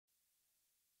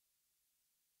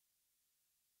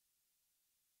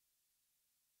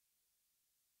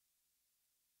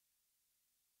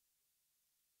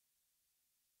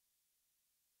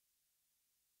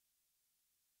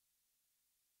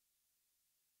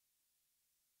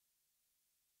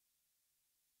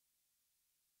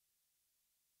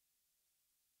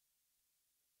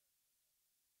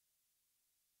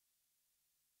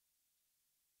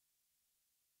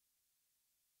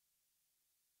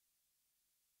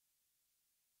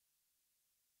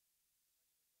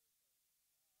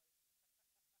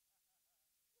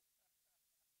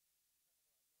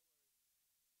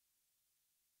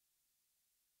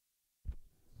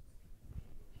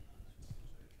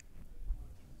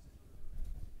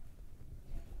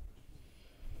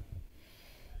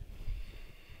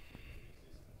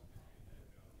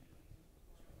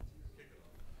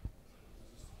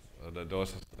the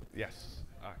doors. Yes.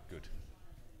 Good.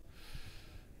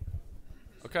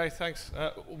 Okay, thanks.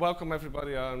 Welcome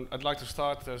everybody. I'd like to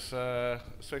start. There's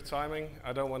strict timing.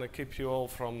 I don't want to keep you all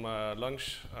from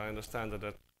lunch. I understand that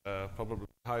that's probably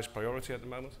the highest priority at the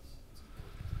moment.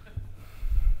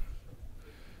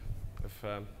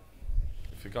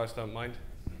 If you guys don't mind.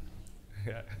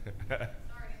 Yeah. Sorry.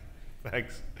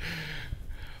 Thanks.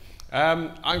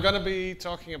 I'm going to be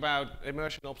talking about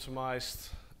immersion optimized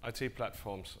IT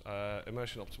platforms,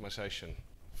 immersion optimization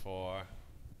for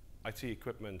IT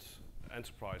equipment,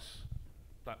 enterprise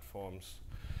platforms,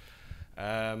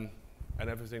 and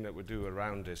everything that we do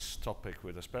around this topic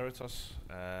with Asperitas,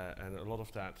 and a lot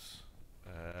of that,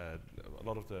 a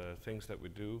lot of the things that we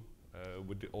do,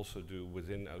 we also do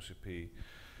within OCP,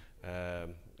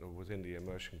 within the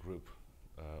Immersion group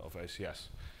of ACS.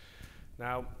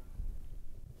 Now,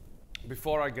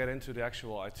 before I get into the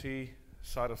actual IT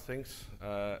side of things,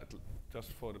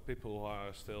 just for the people who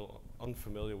are still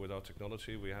unfamiliar with our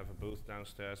technology, we have a booth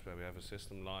downstairs where we have a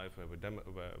system live, where we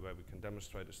can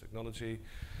demonstrate this technology.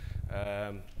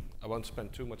 I won't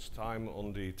spend too much time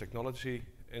on the technology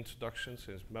introduction,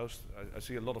 since I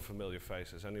see a lot of familiar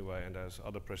faces anyway, and there's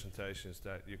other presentations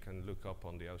that you can look up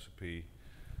on the OCP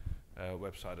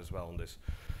website as well on this.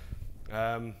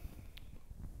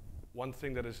 One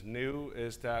thing that is new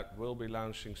is that we'll be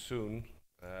launching soon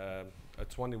a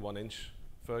 21-inch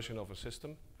version of a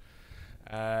system.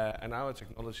 And our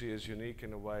technology is unique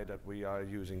in a way that we are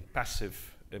using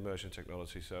passive immersion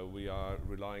technology. So we are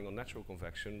relying on natural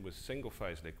convection with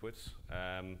single-phase liquids,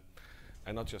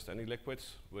 and not just any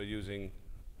liquids. We're using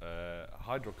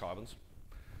hydrocarbons,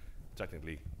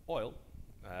 technically oil.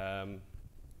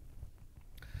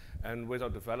 And with our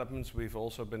developments, we've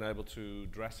also been able to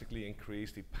drastically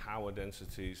increase the power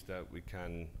densities that we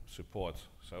can support.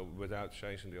 So without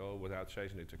changing the oil, without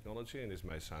changing the technology, and this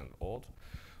may sound odd,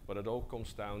 but it all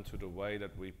comes down to the way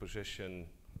that we position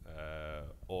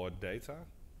our data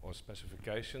or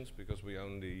specifications, because we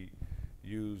only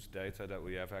use data that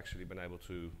we have actually been able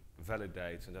to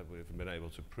validate and that we've been able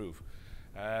to prove.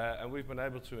 And we've been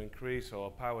able to increase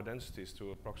our power densities to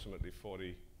approximately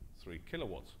 43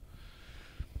 kilowatts.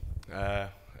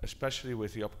 Especially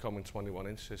with the upcoming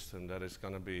 21-inch system that is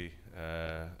going to be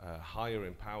higher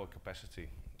in power capacity.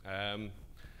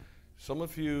 Some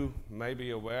of you may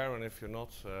be aware, and if you're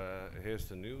not, here's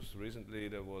the news. Recently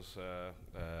there was a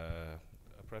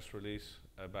press release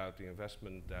about the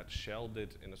investment that Shell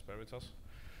did in Asperitas.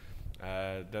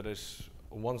 That is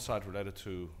on one side related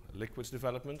to liquids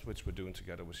development, which we're doing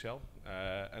together with Shell,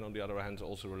 and on the other hand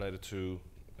also related to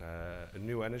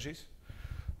new energies,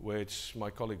 which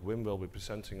my colleague Wim will be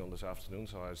presenting on this afternoon,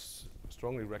 so I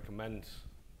strongly recommend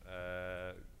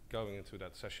going into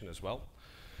that session as well.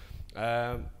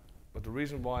 But the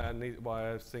reason why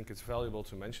I think it's valuable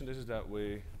to mention this is that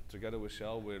we, together with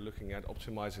Shell, we're looking at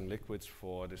optimizing liquids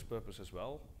for this purpose as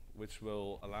well, which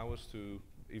will allow us to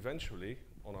eventually,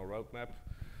 on our roadmap,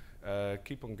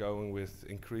 keep on going with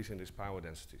increasing these power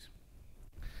densities.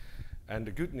 And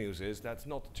the good news is that's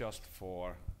not just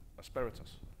for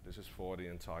Asperitas. This is for the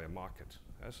entire market.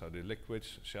 So the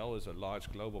liquids, Shell is a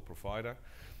large global provider,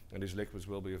 and these liquids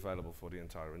will be available for the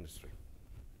entire industry.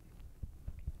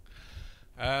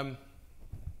 Now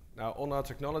on our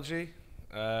technology,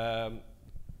 a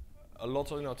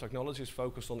lot in our technology is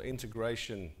focused on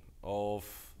integration of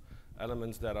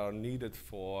elements that are needed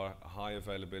for high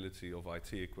availability of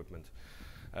IT equipment.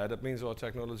 That means our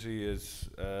technology is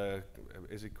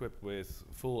equipped with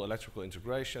full electrical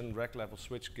integration, rack level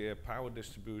switchgear, power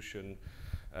distribution.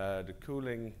 The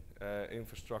cooling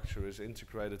infrastructure is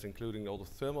integrated, including all the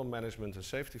thermal management and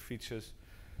safety features.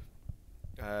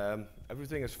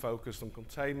 Everything is focused on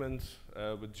containment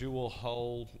with dual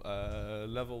hull,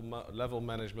 level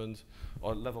management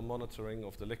or level monitoring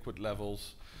of the liquid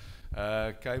levels,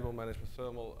 cable management,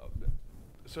 thermal.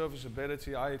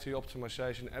 Serviceability, IoT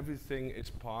optimization, everything is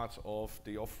part of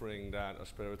the offering that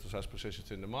Asperitas has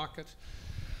positioned in the market.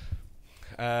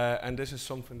 And this is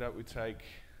something that we take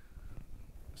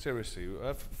seriously.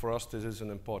 For us, this is an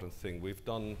important thing. We've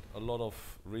done a lot of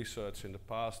research in the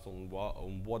past on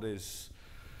what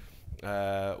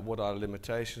are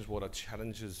limitations, what are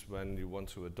challenges when you want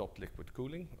to adopt liquid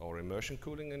cooling or immersion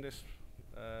cooling in this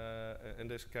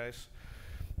case.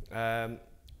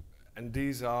 And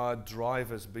these are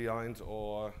drivers behind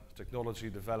our technology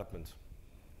development.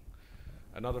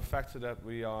 Another factor that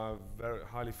we are very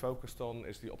highly focused on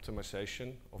is the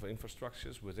optimization of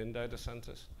infrastructures within data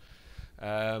centers,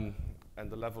 and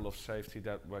the level of safety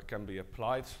that can be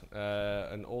applied.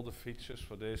 And all the features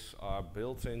for this are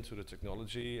built into the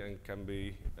technology and can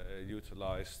be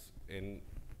utilized in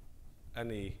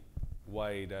any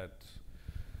way that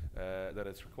that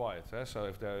it's required. So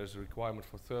if there is a requirement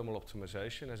for thermal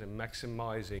optimization, as in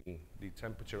maximizing the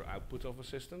temperature output of a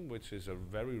system, which is a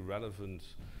very relevant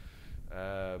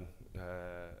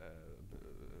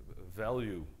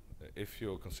value if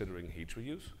you're considering heat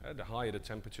reuse. The higher the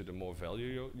temperature, the more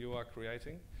value you are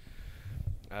creating.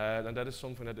 And that is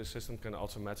something that the system can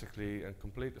automatically and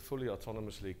fully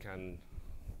autonomously can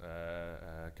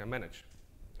manage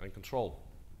and control.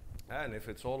 And if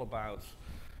it's all about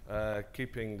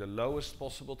keeping the lowest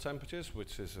possible temperatures,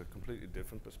 which is a completely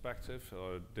different perspective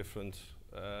or a different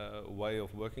way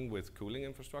of working with cooling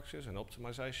infrastructures and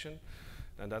optimization,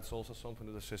 then that's also something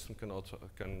that the system can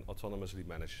autonomously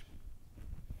manage.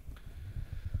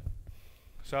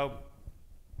 So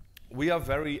we are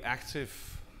very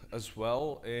active as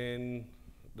well in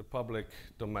the public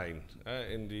domain,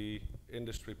 in the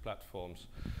industry platforms.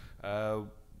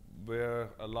 We're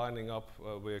lining up,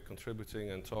 we're contributing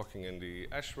and talking in the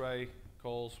ASHRAE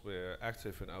calls, we're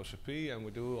active in OCP, and we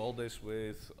do all this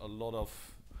with a lot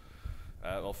of,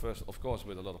 well, first, of course,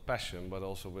 with a lot of passion, but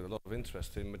also with a lot of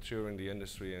interest in maturing the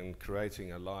industry and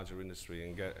creating a larger industry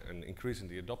and increasing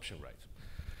the adoption rate.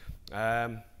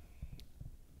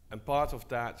 And part of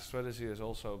that strategy is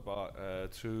also about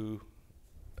to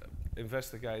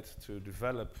investigate, to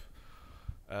develop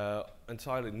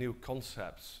entirely new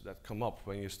concepts that come up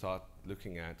when you start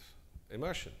looking at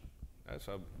immersion.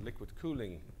 So liquid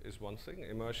cooling is one thing.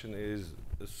 Immersion is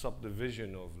a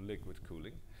subdivision of liquid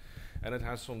cooling, and it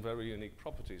has some very unique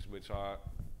properties which are,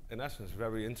 in essence,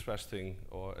 very interesting,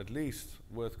 or at least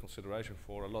worth consideration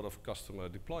for a lot of customer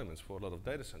deployments, for a lot of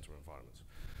data center environments.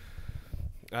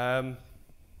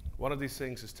 One of these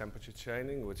things is temperature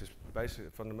chaining, which is basically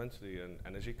fundamentally an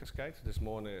energy cascade. This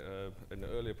morning, in the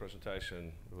earlier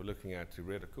presentation, we were looking at the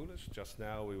rear coolers. Just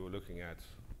now, we were looking at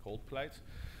cold plate.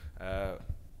 We're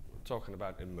talking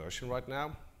about immersion right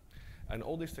now. And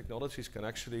all these technologies can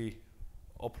actually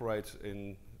operate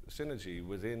in synergy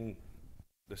within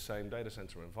the same data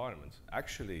center environment.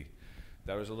 Actually,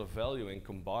 there is a lot of value in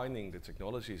combining the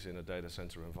technologies in a data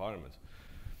center environment.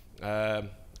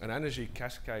 An energy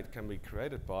cascade can be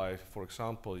created by, for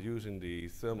example, using the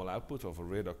thermal output of a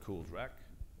rear-cooled rack,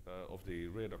 of the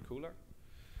rear cooler,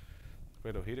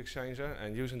 rear heat exchanger,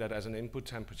 and using that as an input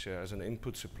temperature, as an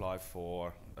input supply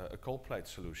for a cold plate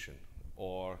solution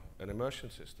or an immersion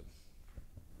system.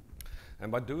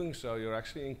 And by doing so, you're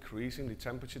actually increasing the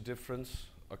temperature difference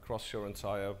across your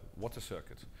entire water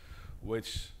circuit,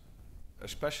 which,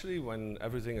 especially when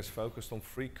everything is focused on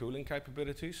free cooling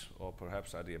capabilities, or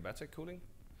perhaps adiabatic cooling,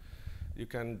 you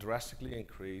can drastically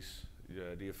increase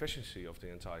the efficiency of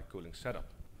the entire cooling setup.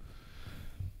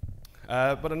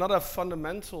 But another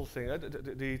fundamental thing,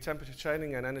 the temperature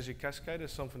chaining and energy cascade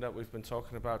is something that we've been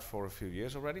talking about for a few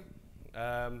years already.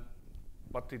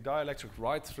 But the dielectric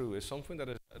ride-through is something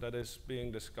that is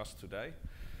being discussed today.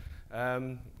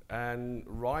 And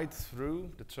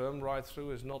ride-through, the term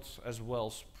ride-through is not as well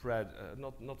spread,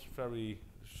 not very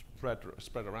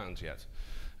spread around yet.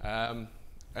 And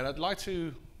I'd like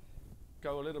to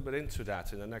go a little bit into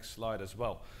that in the next slide as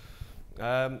well.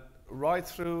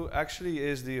 Ride-through actually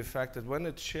is the effect that when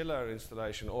a chiller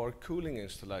installation or a cooling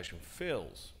installation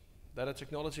fails, that a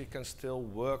technology can still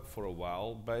work for a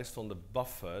while based on the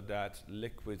buffer that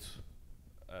liquid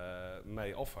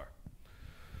may offer.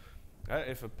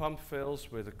 If a pump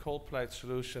fails with a cold plate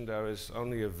solution, there is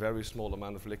only a very small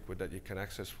amount of liquid that you can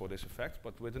access for this effect.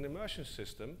 But with an immersion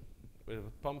system, if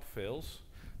a pump fails,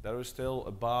 there is still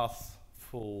a bath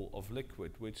full of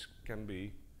liquid, which can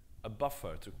be a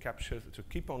buffer to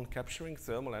keep on capturing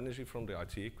thermal energy from the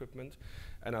IT equipment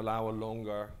and allow a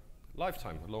longer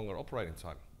lifetime, a longer operating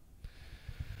time.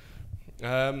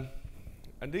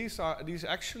 And these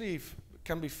actually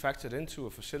can be factored into a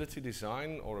facility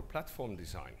design or a platform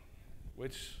design,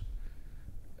 which,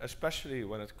 especially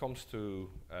when it comes to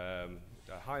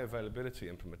high availability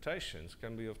implementations,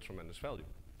 can be of tremendous value.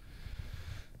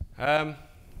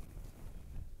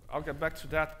 I'll get back to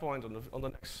that point on the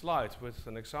next slide with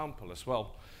an example as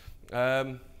well.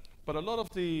 But a lot of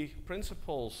the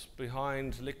principles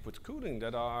behind liquid cooling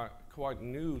that are quite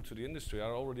new to the industry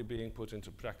are already being put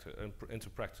into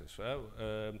practice.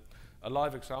 A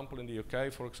live example in the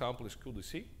UK, for example, is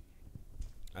CoolDC.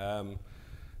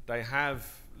 They have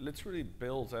literally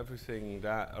built everything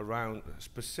around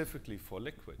specifically for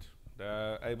liquid.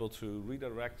 They're able to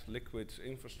redirect liquid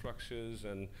infrastructures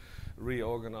and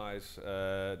reorganize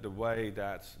the way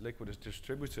that liquid is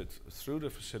distributed through the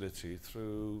facility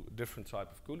through different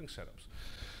type of cooling setups.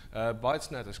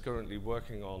 BytesNet is currently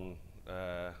working on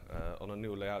a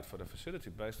new layout for the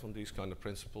facility based on these kind of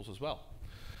principles as well.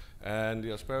 And the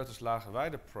Asperitas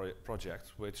Lagerweide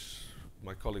project, which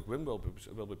my colleague Wim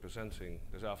will be presenting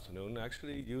this afternoon,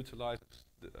 actually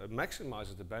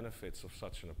maximizes the benefits of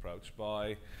such an approach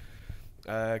by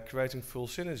creating full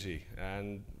synergy.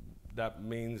 And that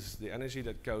means the energy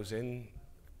that goes in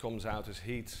comes out as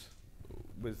heat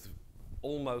with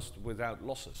almost without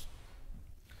losses.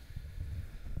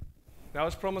 Now,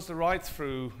 as promised, the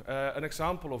write-through, an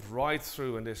example of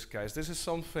write-through in this case. This is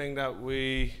something that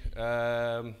we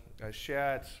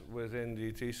shared within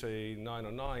the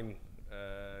TC909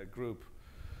 group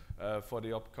for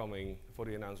the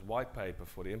announced white paper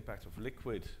for the impact of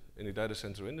liquid in the data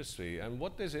center industry. And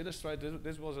what this illustrated,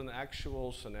 this was an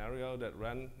actual scenario that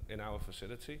ran in our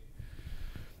facility.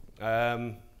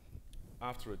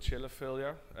 After a chiller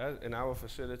failure, in our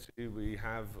facility we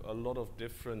have a lot of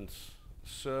different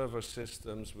server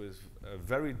systems with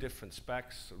very different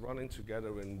specs running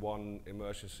together in one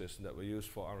immersion system that we use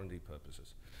for R&D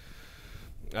purposes.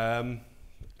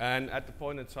 And at the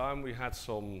point in time we had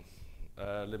some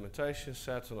limitations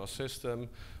set on our system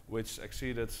which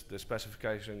exceeded the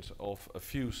specifications of a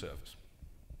few servers,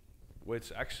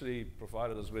 which actually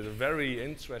provided us with a very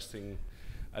interesting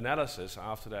analysis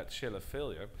after that chiller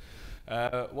failure.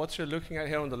 What you're looking at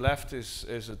here on the left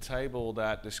is a table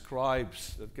that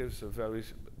gives a very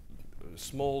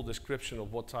small description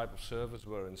of what type of servers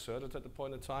were inserted at the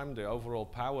point in time. The overall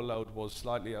power load was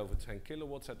slightly over 10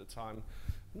 kilowatts at the time.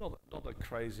 Not a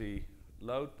crazy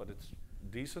load, but it's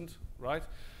decent, right?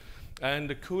 And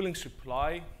the cooling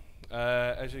supply,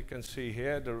 as you can see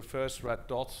here, the first red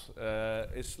dot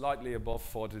is slightly above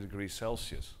 40 degrees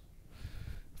Celsius.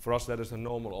 For us, that is a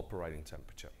normal operating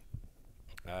temperature.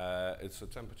 It's a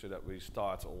temperature that we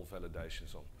start all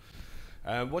validations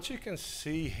on. What you can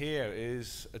see here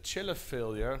is a chiller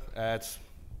failure at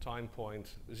time point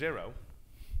 0.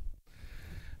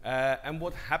 And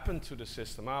what happened to the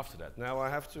system after that? Now I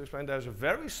have to explain, there's a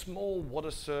very small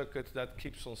water circuit that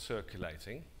keeps on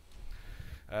circulating,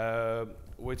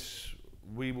 which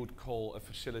we would call a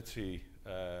facility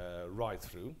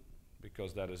write-through,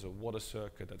 because that is a water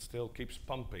circuit that still keeps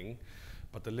pumping,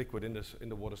 but the liquid in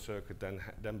the water circuit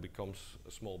then becomes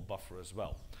a small buffer as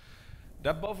well.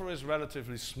 That buffer is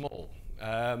relatively small,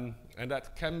 and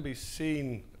that can be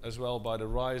seen as well by the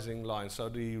rising line. So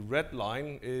the red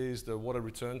line is the water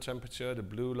return temperature, the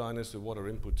blue line is the water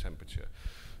input temperature.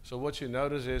 So what you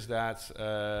notice is that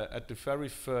at the very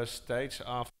first stage,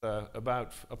 after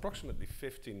about approximately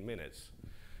 15 minutes,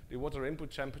 the water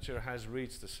input temperature has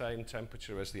reached the same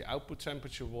temperature as the output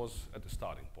temperature was at the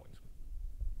starting point.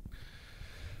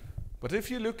 But if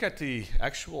you look at the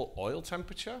actual oil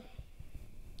temperature,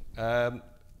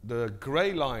 the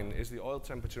gray line is the oil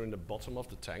temperature in the bottom of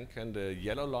the tank, and the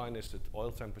yellow line is the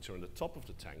oil temperature in the top of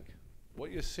the tank.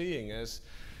 What you're seeing is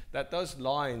that those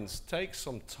lines take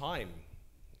some time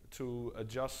to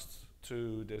adjust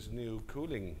to this new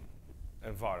cooling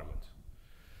environment.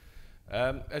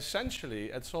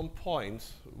 Essentially, at some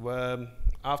point,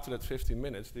 after that 15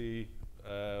 minutes, the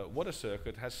water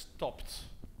circuit has stopped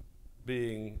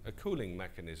being a cooling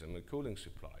mechanism, a cooling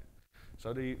supply.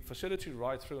 So the facility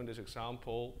write-through in this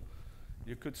example,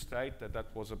 you could state that that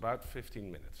was about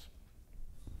 15 minutes.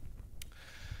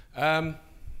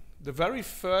 The very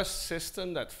first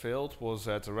system that failed was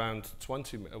at around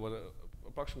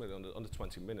approximately on the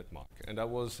 20-minute mark, and that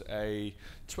was a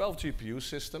 12 GPU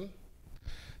system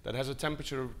that has a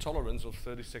temperature tolerance of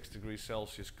 36 degrees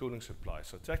Celsius cooling supply.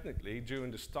 So technically,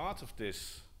 during the start of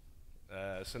this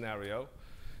scenario,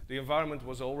 the environment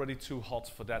was already too hot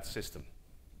for that system.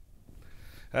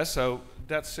 So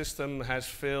that system has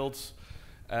failed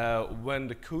when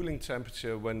the cooling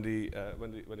temperature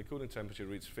cooling temperature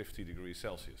reached 50 degrees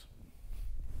Celsius,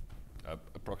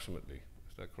 approximately.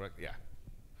 Is that correct? Yeah.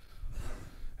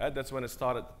 That's when it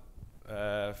started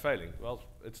failing. Well,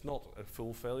 it's not a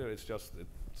full failure. It's just it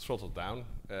throttled down.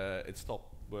 It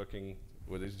stopped working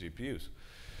with its GPUs.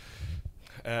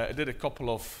 It did a couple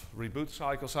of reboot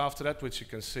cycles after that, which you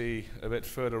can see a bit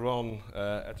further on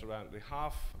at around the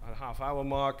half-hour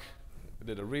mark. It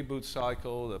did a reboot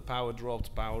cycle, the power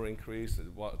dropped, power increased, it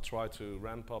tried to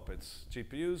ramp up its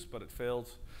GPUs, but it failed.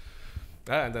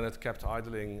 And then it kept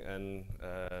idling and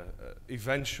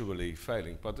eventually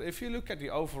failing. But if you look at the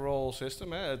overall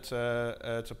system, at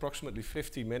approximately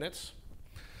 50 minutes,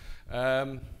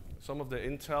 some of the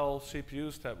Intel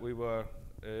CPUs that we were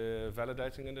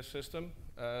validating in the system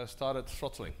started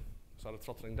throttling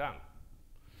down.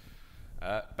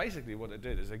 Basically what it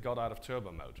did is it got out of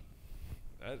turbo mode.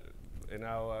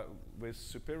 With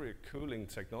superior cooling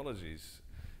technologies,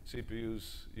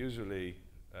 CPUs usually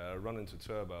run into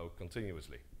turbo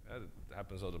continuously. It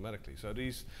happens automatically. So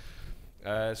these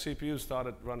CPUs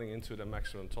started running into their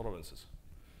maximum tolerances.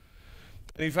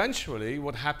 And eventually,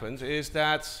 what happens is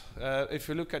that if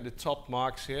you look at the top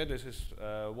marks here, this is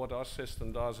what our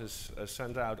system does is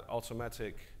send out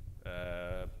automatic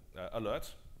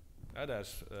alerts.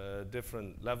 There's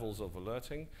different levels of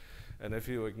alerting, and if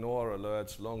you ignore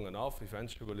alerts long enough,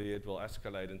 eventually it will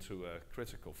escalate into a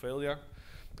critical failure,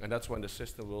 and that's when the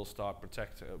system will start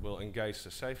will engage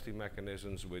the safety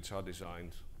mechanisms which are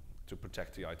designed to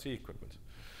protect the IT equipment.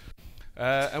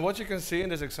 And what you can see in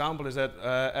this example is that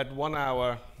at 1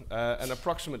 hour and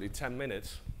approximately 10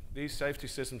 minutes, these safety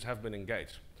systems have been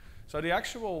engaged. So the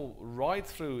actual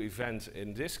write-through event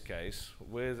in this case,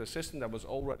 with a system that was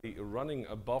already running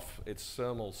above its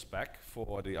thermal spec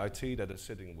for the IT that is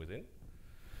sitting within,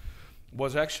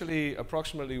 was actually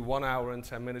approximately 1 hour and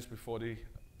 10 minutes before the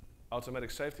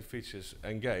automatic safety features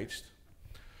engaged.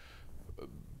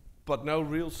 But no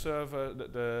real server,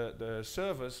 the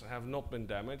servers have not been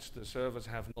damaged, the servers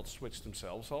have not switched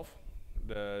themselves off,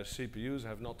 the CPUs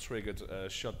have not triggered a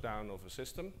shutdown of a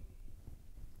system.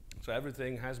 So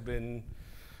everything has been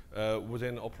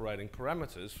within operating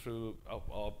parameters,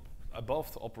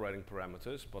 above the operating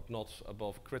parameters, but not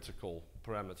above critical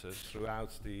parameters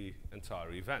throughout the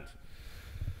entire event.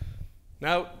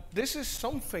 Now, this is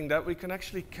something that we can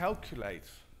actually calculate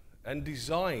and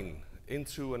design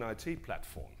into an IT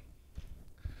platform.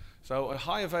 So a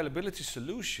high availability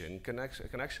solution can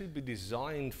actually be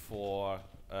designed for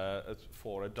a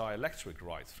dielectric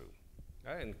write-through.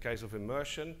 In case of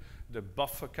immersion, the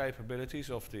buffer capabilities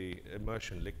of the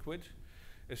immersion liquid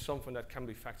is something that can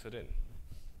be factored in.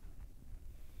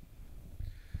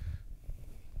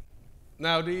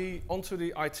 Now, onto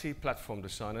the IT platform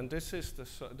design, and this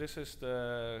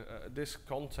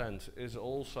content is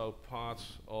also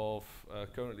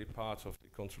currently part of the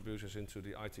contributions into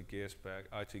the IT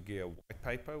Gear white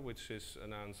paper, which is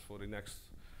announced for the next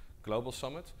global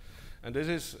summit. And this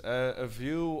is a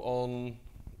view on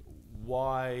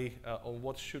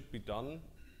what should be done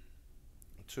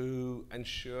to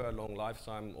ensure a long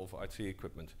lifetime of IT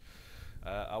equipment.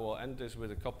 I will end this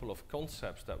with a couple of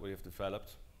concepts that we have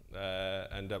developed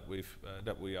and that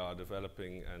we are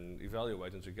developing and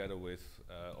evaluating together with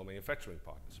our manufacturing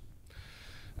partners.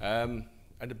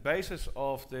 And the basis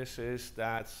of this is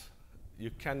that you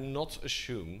cannot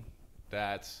assume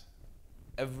that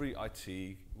every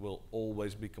IT will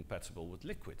always be compatible with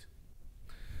liquid.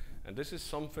 And this is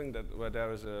something where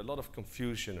there is a lot of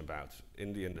confusion about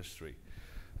in the industry.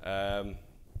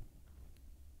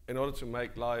 In order to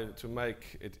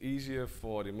make it easier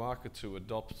for the market to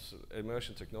adopt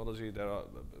immersion technology, there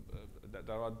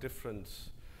are different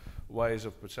ways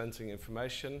of presenting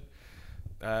information.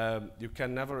 You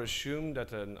can never assume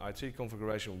that an IT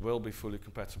configuration will be fully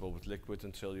compatible with liquid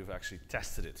until you've actually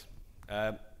tested it.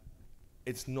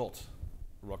 It's not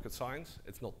rocket science,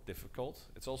 it's not difficult,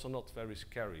 it's also not very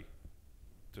scary,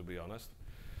 to be honest.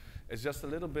 It's just a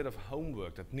little bit of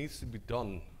homework that needs to be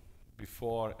done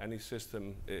before any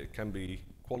system can be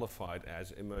qualified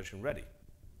as immersion ready.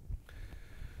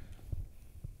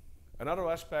 Another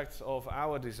aspect of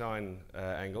our design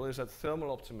angle is that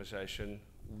thermal optimization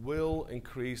will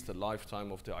increase the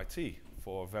lifetime of the IT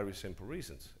for very simple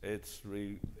reasons. It's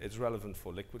relevant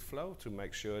for liquid flow to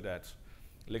make sure that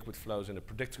liquid flows in a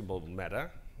predictable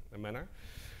manner,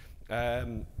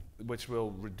 which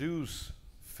will reduce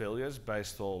failures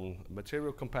based on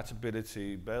material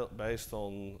compatibility, based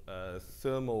on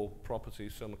thermal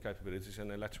properties, thermal capabilities,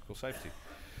 and electrical safety.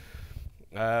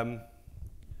 And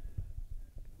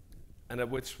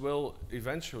which will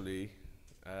eventually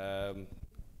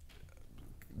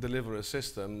deliver a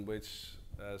system which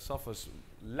suffers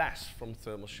less from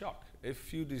thermal shock.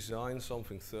 If you design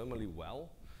something thermally well,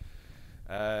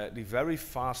 the very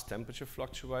fast temperature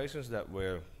fluctuations that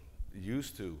we're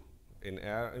used to in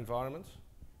air environments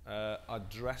are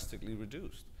drastically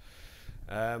reduced.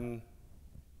 And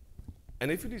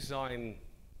if you design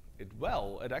it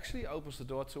well, it actually opens the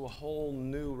door to a whole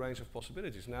new range of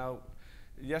possibilities. Now,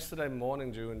 yesterday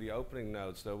morning during the opening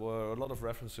notes, there were a lot of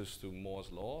references to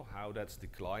Moore's law, how that's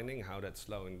declining, how that's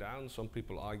slowing down. Some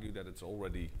people argue that it's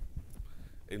already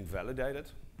invalidated.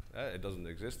 It doesn't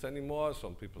exist anymore.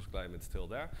 Some people claim it's still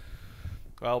there.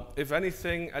 Well, if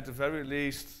anything, at the very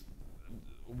least,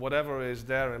 whatever is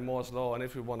there in Moore's law, and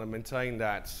if we want to maintain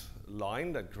that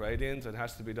line, that gradient, it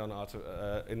has to be done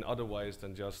in other ways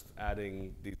than just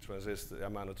adding the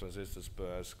amount of transistors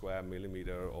per square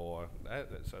millimeter, or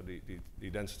so the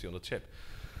density on the chip.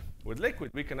 With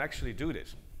liquid, we can actually do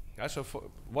this. So for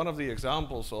one of the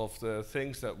examples of the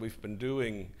things that we've been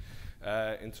doing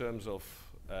in terms of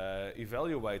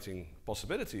evaluating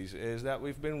possibilities is that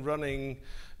we've been running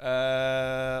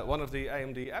one of the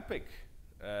AMD EPIC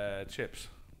chips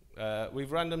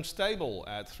We've run them stable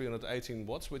at 318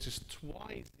 watts, which is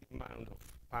twice the amount of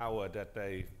power that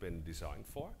they've been designed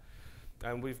for.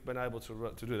 And we've been able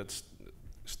to do that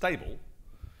stable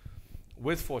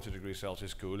with 40 degrees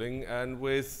Celsius cooling and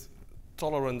with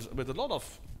tolerance, with a lot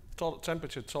of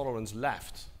temperature tolerance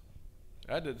left.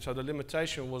 So the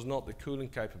limitation was not the cooling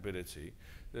capability,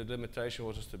 the limitation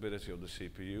was the stability of the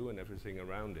CPU and everything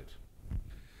around it.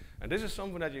 And this is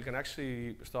something that you can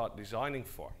actually start designing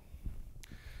for.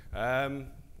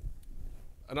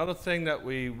 Another thing that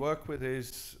we work with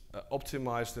is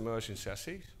optimized immersion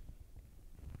chassis,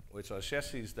 which are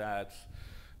chassis that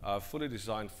are fully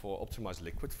designed for optimized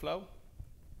liquid flow,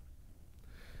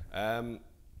 and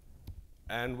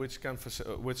which can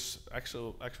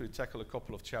actually tackle a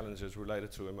couple of challenges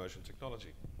related to immersion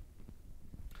technology.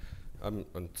 I'm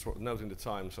noting the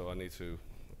time, so I need to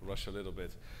rush a little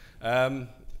bit.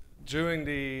 During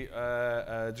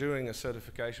a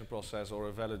certification process or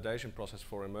a validation process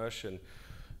for immersion,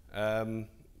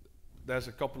 there's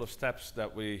a couple of steps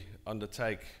that we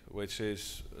undertake, which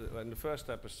is, and the first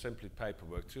step is simply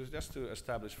paperwork, just to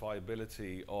establish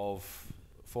viability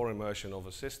for immersion of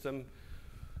a system.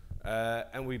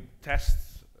 And we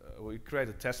create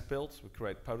a test build, we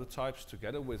create prototypes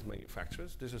together with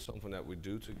manufacturers. This is something that we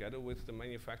do together with the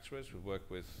manufacturers. We work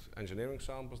with engineering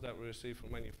samples that we receive from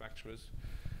manufacturers.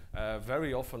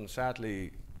 Very often,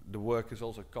 sadly, the work is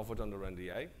also covered under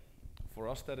NDA. For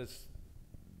us, that is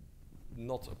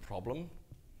not a problem,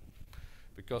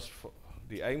 because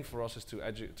the aim for us is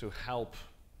to help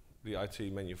the IT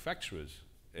manufacturers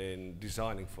in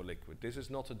designing for liquid. This is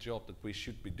not a job that we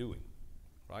should be doing,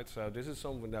 right? So this is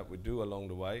something that we do along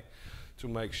the way to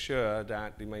make sure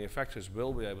that the manufacturers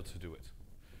will be able to do it.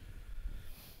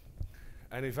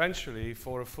 And eventually,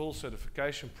 for a full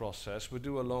certification process, we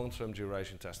do a long-term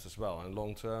duration test as well. And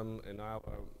long-term, in our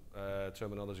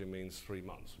terminology, means 3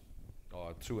 months,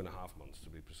 or 2.5 months to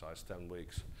be precise, 10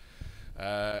 weeks,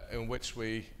 in which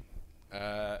we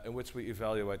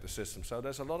evaluate the system. So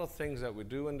there's a lot of things that we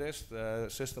do in this. The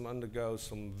system undergoes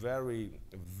some very,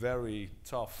 very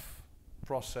tough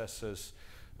processes,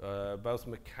 both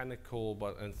mechanical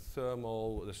and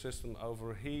thermal. The system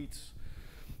overheats.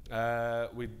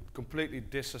 We completely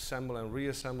disassemble and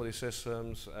reassemble the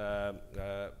systems.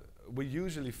 We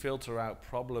usually filter out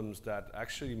problems that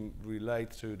actually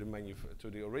relate to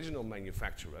the original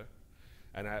manufacturer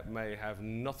and may have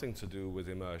nothing to do with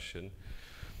immersion.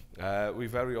 We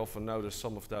very often notice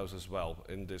some of those as well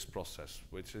in this process,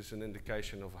 which is an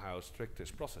indication of how strict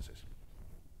this process is.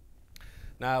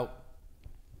 Now,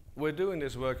 we're doing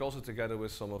this work also together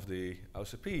with some of the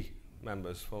OCP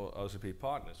members, for OCP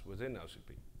partners within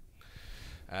OCP.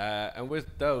 And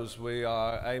with those, we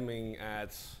are aiming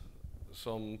at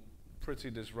some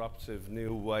pretty disruptive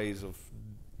new ways of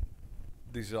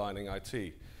designing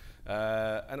IT,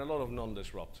 and a lot of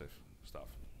non-disruptive stuff.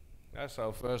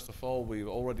 So first of all, we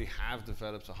already have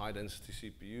developed a high-density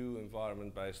CPU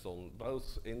environment based on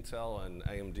both Intel and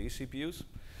AMD CPUs.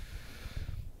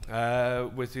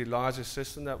 With the largest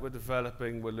system that we're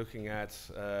developing, we're looking at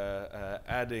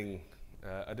adding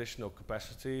additional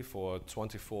capacity for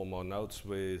 24 more nodes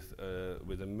with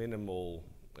a minimal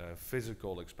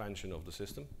physical expansion of the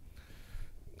system.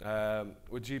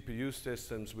 With GPU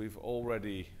systems, we've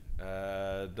already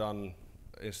done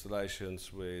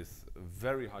installations with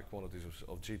very high quantities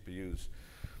of GPUs.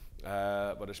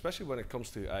 But especially when it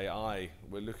comes to AI,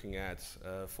 we're looking at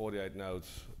 48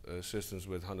 nodes systems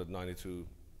with 192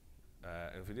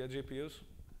 NVIDIA GPUs.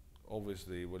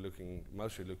 Obviously, we're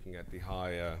mostly looking at the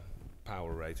higher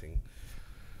power rating.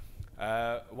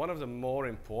 One of the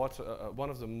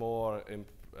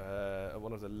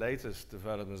latest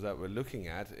developments that we're looking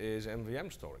at is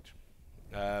MVM storage.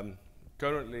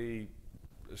 Currently,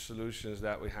 solutions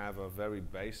that we have are very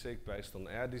basic, based on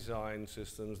air design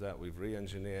systems that we've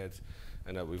re-engineered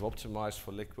and that we've optimized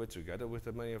for liquid together with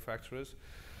the manufacturers.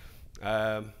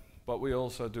 But we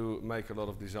also do make a lot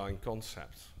of design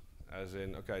concepts, as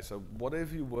in, okay, so what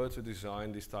if you were to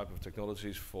design these type of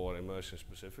technologies for immersion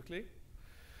specifically?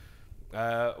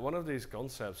 One of these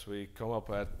concepts we come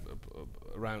up at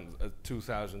around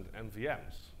 2,000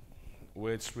 MVMs,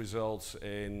 which results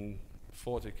in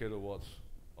 40 kilowatts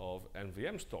of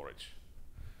NVM storage,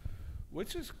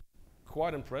 which is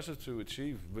quite impressive to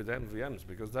achieve with MVMs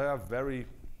because they are very,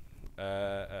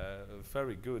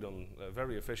 very good on,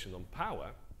 very efficient on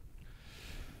power.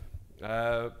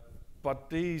 But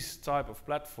these type of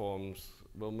platforms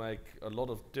will make a lot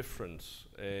of difference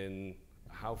in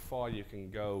how far you can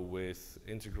go with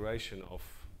integration of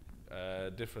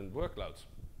different workloads.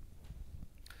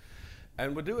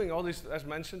 And we're doing all these, as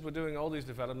mentioned, we're doing all these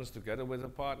developments together with our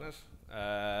partners,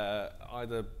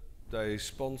 either they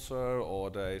sponsor or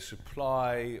they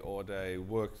supply or they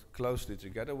work closely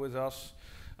together with us.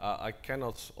 I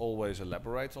cannot always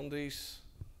elaborate on these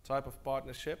type of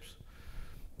partnerships.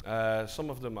 Some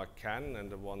of them I can,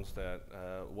 and the ones that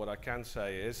what I can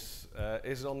say is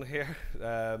on here.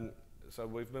 So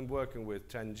we've been working with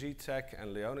 10G Tech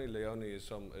and Leone. Leone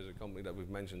is a company that we've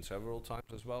mentioned several times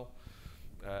as well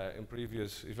in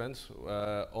previous events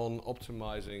on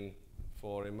optimizing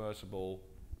for immersible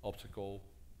optical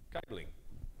cabling.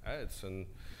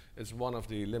 It's one of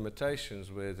the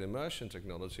limitations with immersion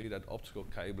technology that optical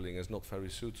cabling is not very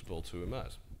suitable to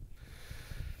immerse.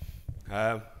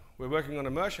 We're working on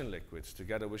immersion liquids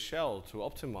together with Shell to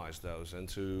optimize those and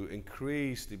to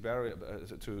increase the barrier,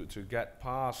 to get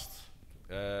past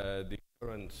the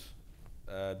current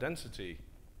density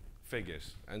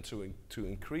figures and to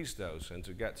increase those and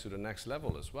to get to the next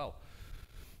level as well.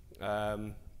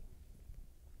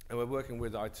 And we're working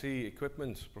with IT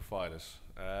equipment providers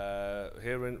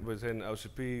here within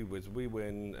OCP with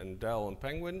WeWin and Dell and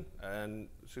Penguin, and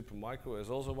Supermicro is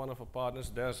also one of our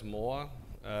partners. There's more,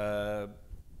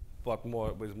 but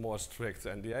with more strict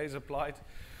NDAs applied.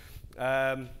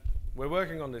 We're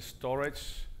working on this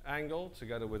storage angle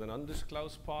together with an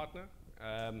undisclosed partner.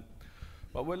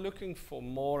 But we're looking for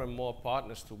more and more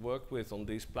partners to work with on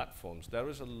these platforms. There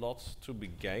is a lot to be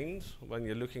gained when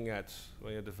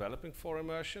you're developing for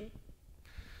immersion.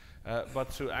 But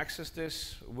to access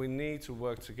this, we need to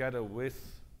work together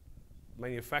with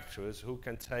manufacturers who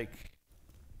can take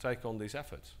on these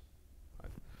efforts.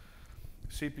 Right.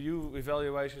 CPU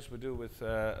evaluations we do with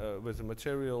the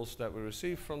materials that we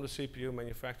receive from the CPU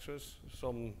manufacturers.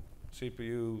 Some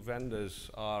CPU vendors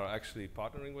are actually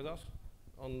partnering with us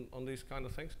on these kind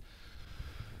of things.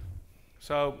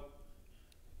 So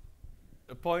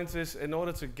the point is, in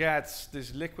order to get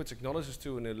these liquid technologies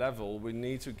to a new level, we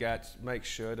need to make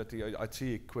sure that the IT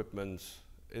equipment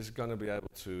is going to be able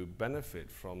to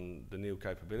benefit from the new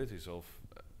capabilities of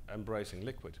embracing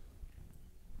liquid.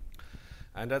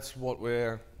 And that's what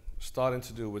we're starting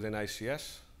to do within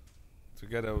ACS,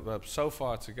 together, so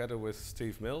far together with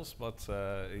Steve Mills, but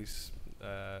he's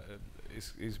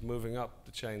moving up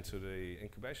the chain to the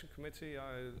incubation committee,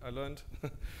 I learned.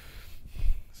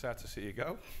 Sad to see you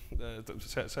go.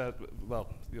 Well,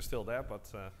 you're still there,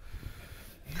 but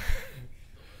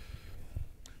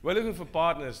we're looking for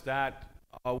partners that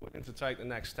are willing to take the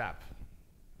next step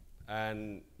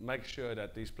and make sure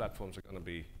that these platforms are going to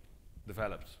be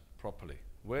developed properly.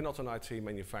 We're not an IT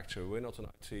manufacturer, we're not an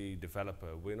IT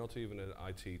developer, we're not even an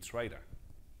IT trader.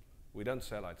 We don't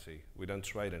sell IT, we don't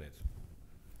trade in it.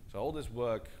 So all this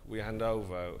work we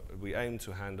aim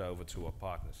to hand over to our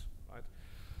partners, right?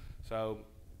 So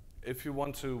if you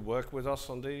want to work with us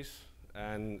on these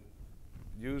and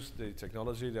use the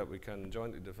technology that we can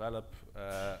jointly develop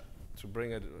to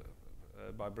bring it,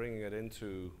 by bringing it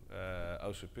into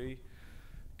OCP,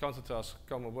 contact us,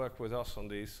 come and work with us on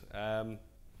these.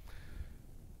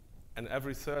 And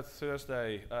every third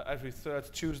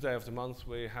Tuesday of the month,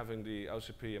 we're having the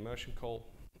OCP immersion call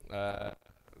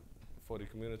for the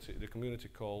community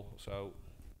call. So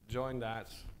join that,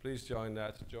 please join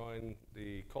that. Join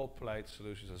the cold plate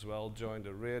solutions as well. Join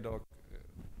the rear dock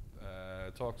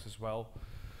talks as well,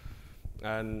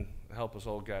 and help us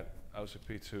all get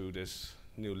OCP to this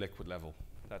new liquid level.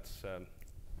 That's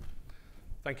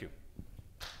thank you.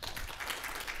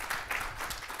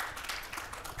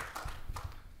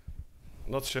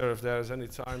 Not sure if there is any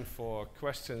time for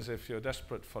questions if you're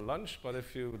desperate for lunch, but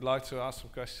if you would like to ask some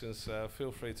questions,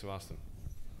 feel free to ask them.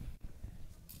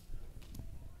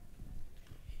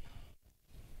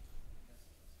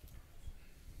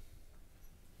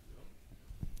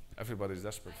 Everybody's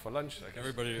desperate for lunch.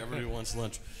 Everybody wants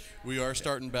lunch. We are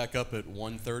starting back up at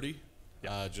 1:30.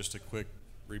 Yep. Just a quick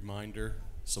reminder.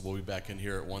 So we'll be back in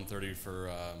here at 1:30 for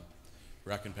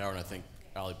Rack and Power, and I think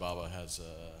Alibaba has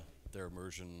their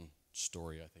immersion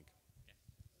story, I think.